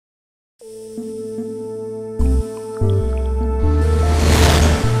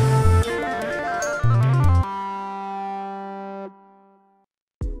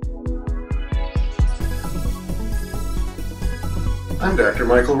I'm Dr.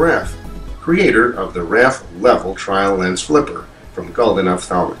 Michael Raff, creator of the Raff Level Trial Lens Flipper from Golden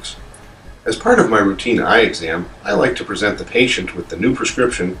Ophthalmics. As part of my routine eye exam, I like to present the patient with the new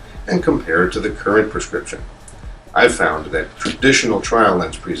prescription and compare it to the current prescription. I've found that traditional trial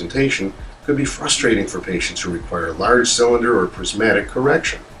lens presentation could be frustrating for patients who require large cylinder or prismatic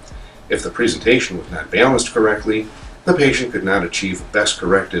correction. If the presentation was not balanced correctly, the patient could not achieve best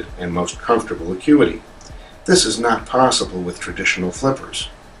corrected and most comfortable acuity. This is not possible with traditional flippers.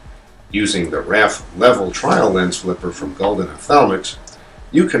 Using the Raff Level Trial Lens Flipper from Golden Ophthalmics,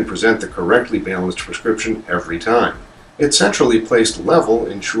 you can present the correctly balanced prescription every time. Its centrally placed level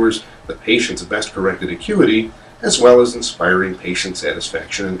ensures the patient's best corrected acuity, as well as inspiring patient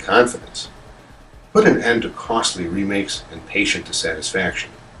satisfaction and confidence. Put an end to costly remakes and patient dissatisfaction.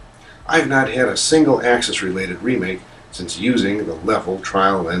 I've not had a single axis-related remake since using the Level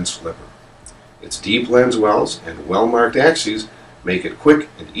Trial Lens Flipper. Its deep lens wells and well-marked axes make it quick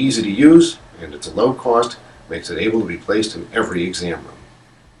and easy to use, and its low cost makes it able to be placed in every exam room.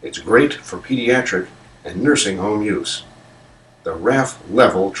 It's great for pediatric and nursing home use. The Raff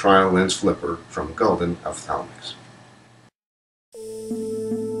Level Trial Lens Flipper from Golden Ophthalmics.